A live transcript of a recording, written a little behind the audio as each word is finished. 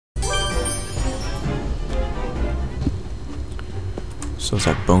So is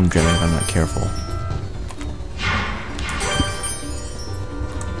that bone generator if I'm not careful.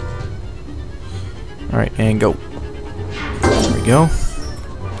 Alright, and go. There we go.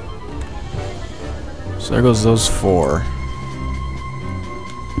 So there goes those 4.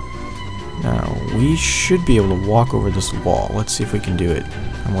 Now, we should be able to walk over this wall. Let's see if we can do it.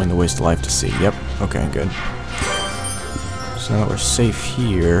 I'm willing to waste a life to see. Yep, okay, good. So now that we're safe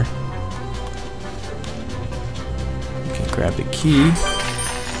here, we can grab the key.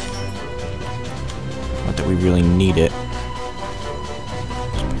 Not that we really need it.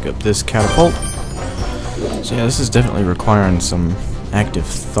 Let's pick up this catapult. So yeah, this is definitely requiring some active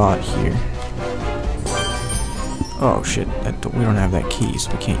thought here. Oh shit, we don't have that key,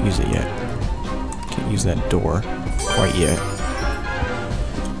 so we can't use it yet. Can't use that door quite yet.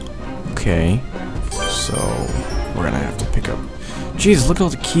 Okay, so we're gonna have to pick up... Jesus, look at all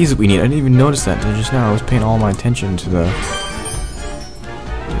the keys that we need. I didn't even notice that until just now. I was paying all my attention to the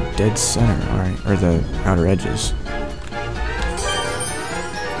dead center, alright, or the outer edges.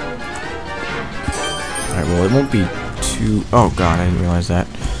 Alright, well it won't be too... Oh god, I didn't realize that.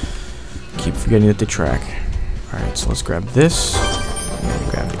 Keep forgetting that the track. Alright, so let's grab this. And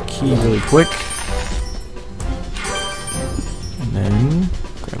grab the key really quick. And then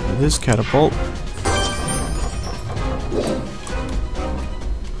grab this catapult.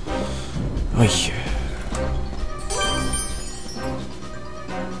 Oy.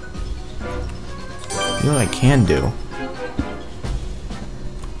 You know what I can do?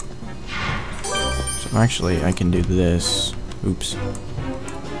 So actually, I can do this. Oops.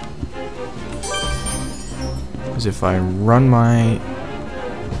 Because if I run my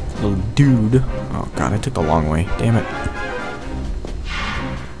little dude... Oh god, I took the long way. Damn it.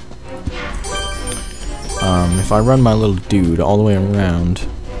 If I run my little dude all the way around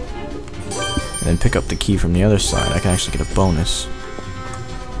and then pick up the key from the other side, I can actually get a bonus.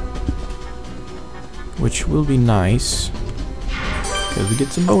 Which will be nice. Because we get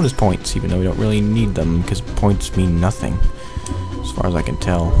some bonus points, even though we don't really need them, because points mean nothing. As far as I can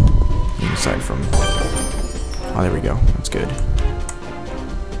tell. Aside from... Oh, there we go. That's good.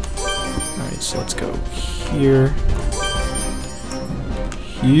 Alright, so let's go here.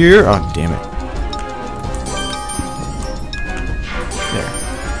 Here. Oh, damn it. There.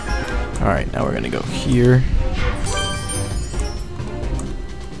 Alright, now we're gonna go here.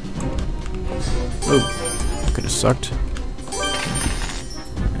 Oh, could have sucked.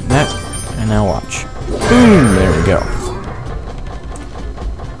 And that. And now watch. Boom! There we go.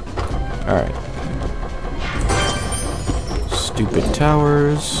 Alright. Stupid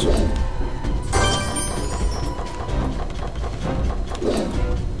towers.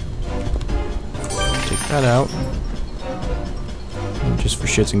 Take that out. And just for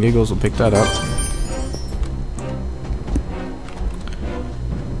shits and giggles, we'll pick that up.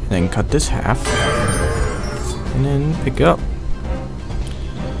 And then cut this half. And then pick up.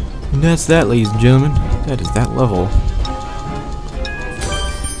 And that's that, ladies and gentlemen. That is that level.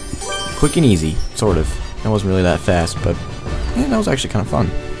 Quick and easy, sort of. That wasn't really that fast, but yeah, that was actually kind of fun.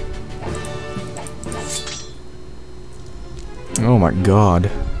 Oh my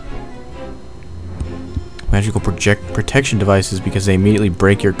god. Magical protection devices because they immediately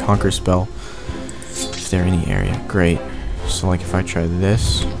break your conquer spell if they're in the area. Great. So like if I try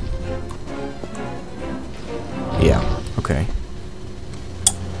this. Yeah, okay.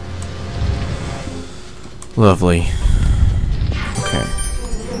 Lovely. Okay.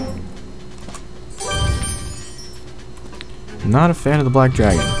 Not a fan of the Black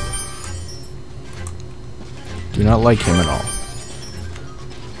Dragon. Do not like him at all.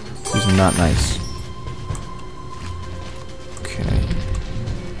 He's not nice. Okay.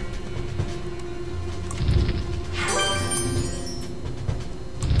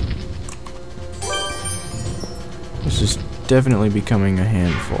 This is definitely becoming a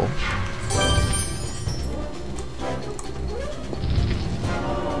handful.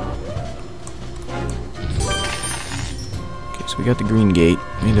 So we got the green gate.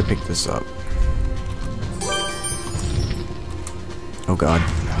 We need to pick this up. Oh god.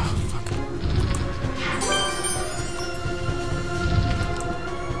 Oh, fuck.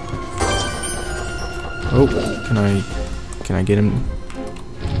 Oh, can I get him?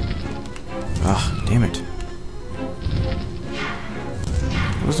 Ah, damn it.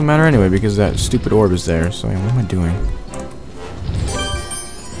 It doesn't matter anyway because that stupid orb is there. So what am I doing?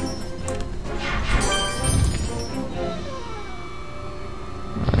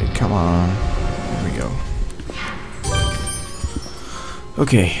 Come on. There we go.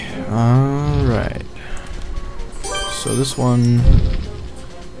 Okay. Alright. So this one...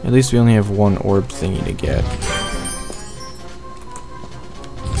 At least we only have one orb thingy to get.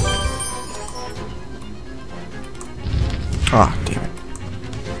 Ah, damn it.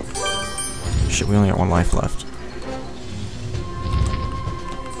 Shit, we only got 1 life left.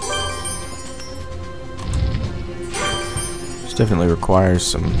 This definitely requires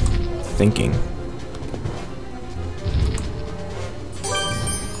some thinking.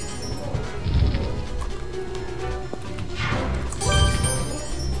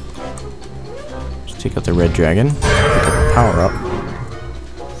 Just take out the red dragon. Pick up a power up.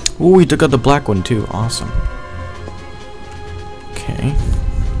 Ooh, he took out the black one too. Awesome. Okay.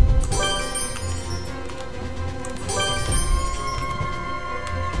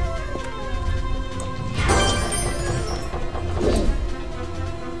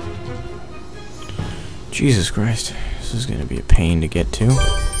 Jesus Christ. This is gonna be a pain to get to.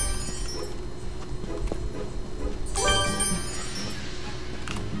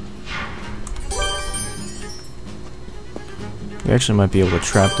 We actually might be able to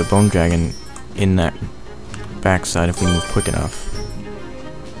trap the bone dragon in that backside if we move quick enough.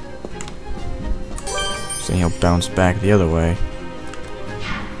 So he'll bounce back the other way.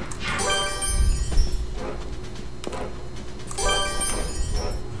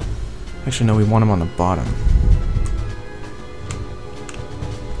 Actually, no, we want him on the bottom.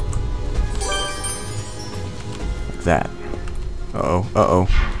 Like that. Uh-oh, uh-oh.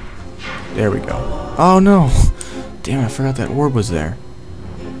 There we go. Oh, no! Damn, I forgot that orb was there.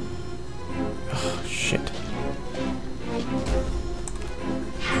 Oh, shit.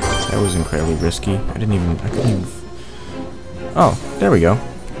 That was incredibly risky. I couldn't even... Oh, there we go.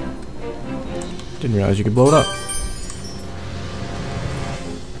 Didn't realize you could blow it up.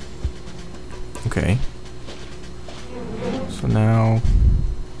 Okay. So now...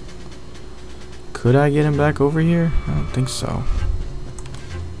 Could I get him back over here? I don't think so.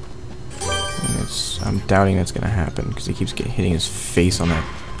 I'm doubting that's gonna happen because he keeps hitting his face on that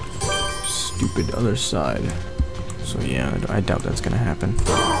stupid other side. So yeah, I doubt that's gonna happen.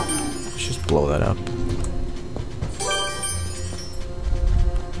 Let's just blow that up.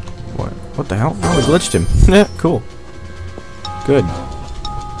 What? What the hell? Oh, we glitched him. Yeah, cool. Good.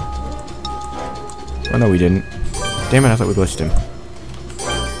 Oh no, we didn't. Damn it! I thought we glitched him.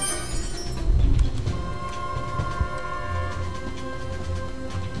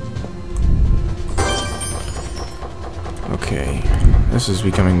 Okay, this is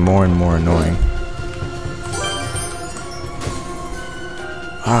becoming more and more annoying.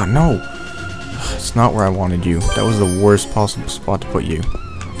 Ah, no! It's not where I wanted you. That was the worst possible spot to put you.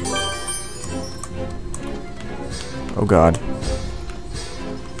 Oh god.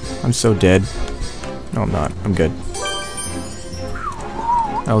 I'm so dead. No, I'm not. I'm good.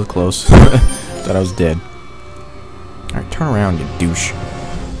 That was close. Thought I was dead. Alright, turn around, you douche.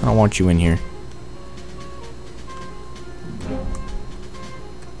 I don't want you in here.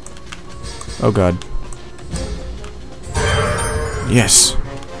 Oh god. Yes.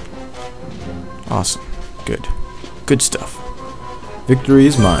 Awesome. Good. Good stuff. Victory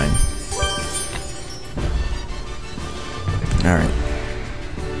is mine. Alright.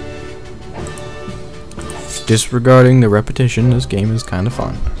 Disregarding the repetition, this game is kind of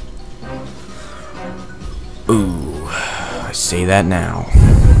fun. Ooh. I say that now.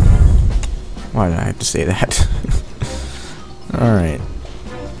 Why did I have to say that? Alright.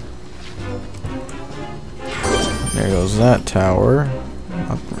 There goes that tower.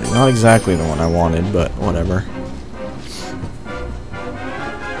 Not exactly the one I wanted, but whatever.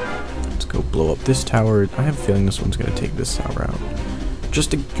 Let's go blow up this tower. I have a feeling this one's gonna take this tower out.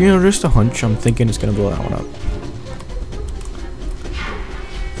 Just a, just a hunch. I'm thinking it's gonna blow that one up.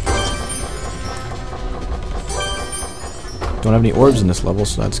 Don't have any orbs in this level,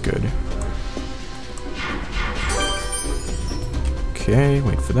 so that's good. Okay,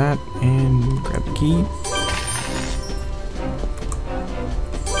 wait for that and grab the key.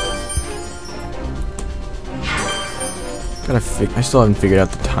 I still haven't figured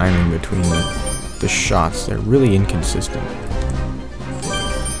out the timing between the shots. They're really inconsistent.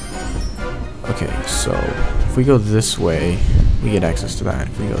 Okay, so if we go this way, we get access to that.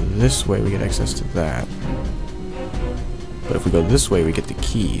 If we go this way, we get access to that. But if we go this way, we get the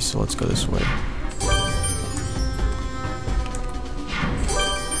key. So let's go this way.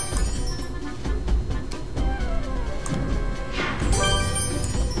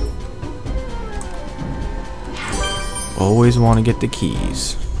 Always want to get the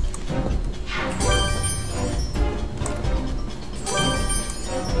keys.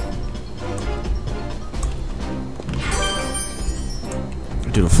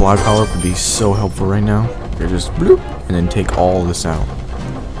 Dude, a fly power up would be so helpful right now. You're just bloop, and then take all this out.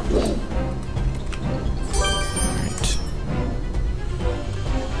 Alright.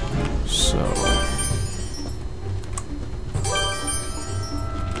 So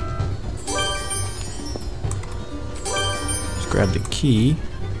key.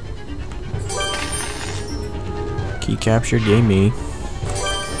 Key captured, yay me.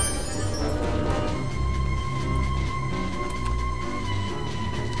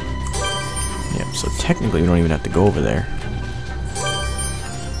 Yep, so technically we don't even have to go over there.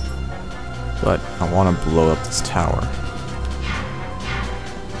 But I want to blow up this tower.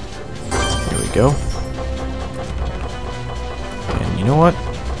 There we go. And you know what?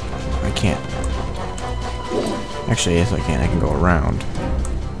 I can't. Actually, yes I can. I can go around.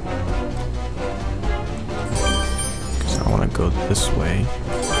 Because I want to go this way.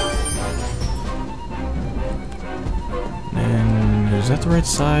 And is that the right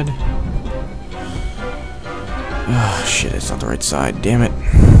side? Oh shit, it's not the right side. Damn it.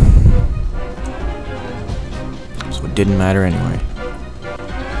 So it didn't matter anyway.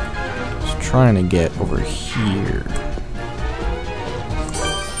 Just trying to get over here.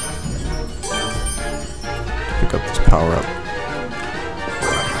 Pick up this power up.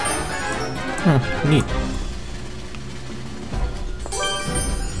 Huh, neat.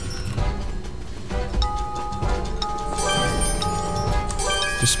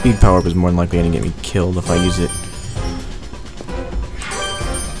 The speed power up is more than likely going to get me killed if I use it.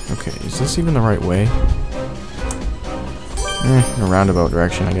 Okay, is this even the right way? In a roundabout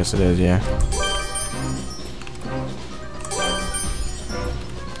direction, I guess it is, yeah.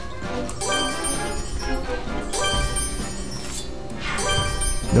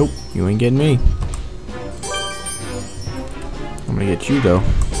 Nope, you ain't getting me. I'm gonna get you though.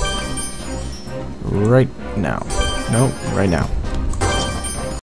 Right now. Nope, right now.